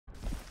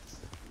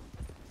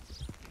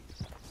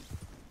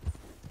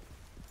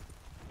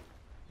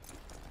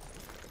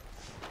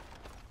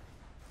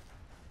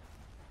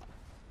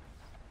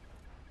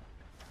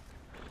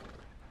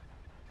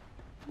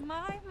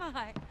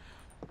My.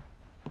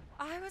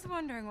 I was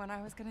wondering when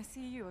I was gonna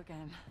see you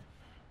again.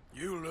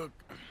 You look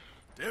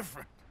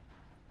different.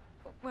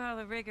 Well,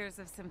 the rigors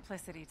of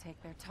simplicity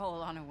take their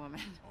toll on a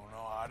woman. Oh,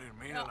 no, I didn't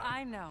mean No, it.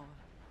 I know.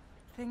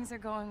 Things are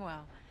going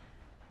well.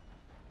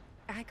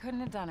 I couldn't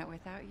have done it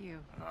without you.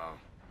 Oh,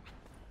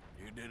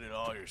 you did it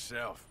all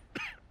yourself.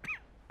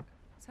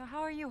 So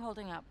how are you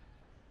holding up?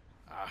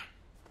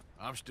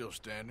 I'm still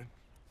standing,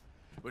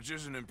 which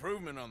is an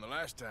improvement on the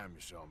last time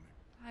you saw me.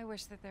 I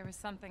wish that there was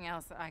something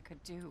else that I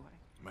could do.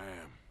 Ma'am,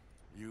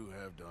 you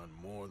have done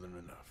more than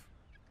enough.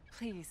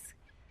 Please,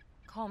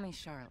 call me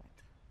Charlotte.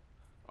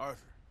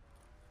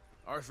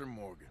 Arthur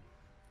Morgan.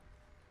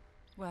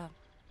 Well,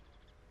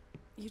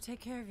 you take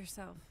care of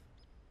yourself,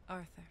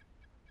 Arthur.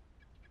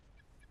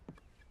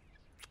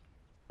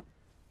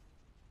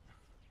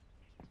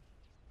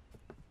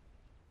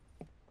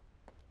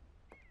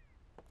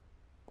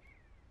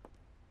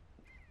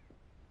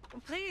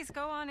 Please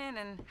go on in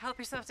and help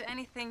yourself to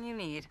anything you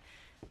need.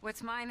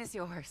 What's mine is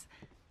yours.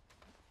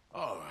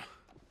 Oh,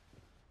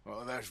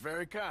 well, that's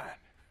very kind.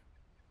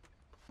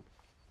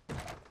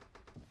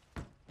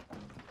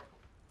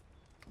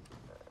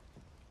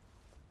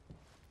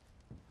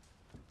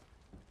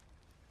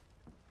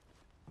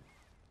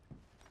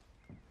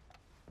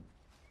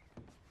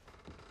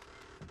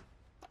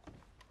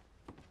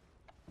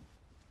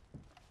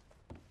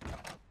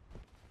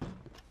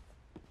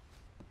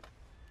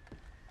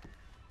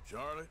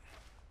 Charlotte,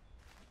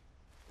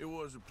 it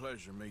was a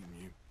pleasure meeting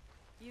you.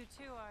 You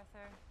too,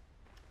 Arthur.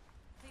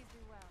 Please be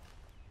well.